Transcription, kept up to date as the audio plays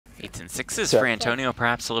8s and 6s for Antonio,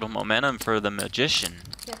 perhaps a little momentum for the magician.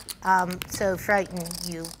 So frightened,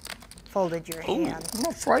 you folded your hand. I'm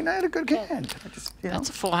not frightened. I had a good hand. That's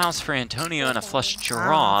a full house for Antonio and a flush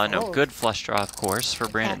draw. No good flush draw, of course, for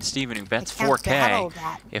Brandon Steven, who bets 4K.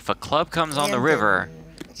 If a club comes on the river,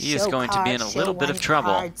 he is going to be in a little bit of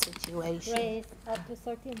trouble. You're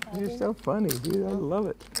so funny, dude. I love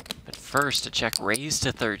it. But first, a check raise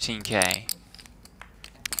to 13K.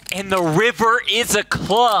 And the river is a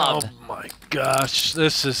club. Oh my gosh,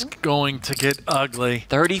 this is going to get ugly.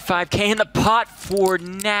 35K in the pot for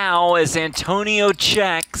now as Antonio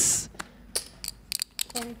checks.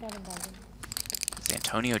 Does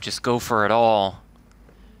Antonio just go for it all?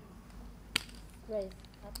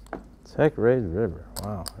 Check, raise, river.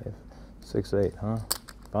 Wow. 6-8, huh?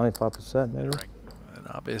 Finally 5%, maybe? And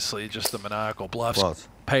obviously just the maniacal bluffs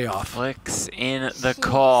payoff. Flicks in the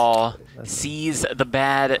call, sees the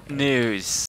bad news.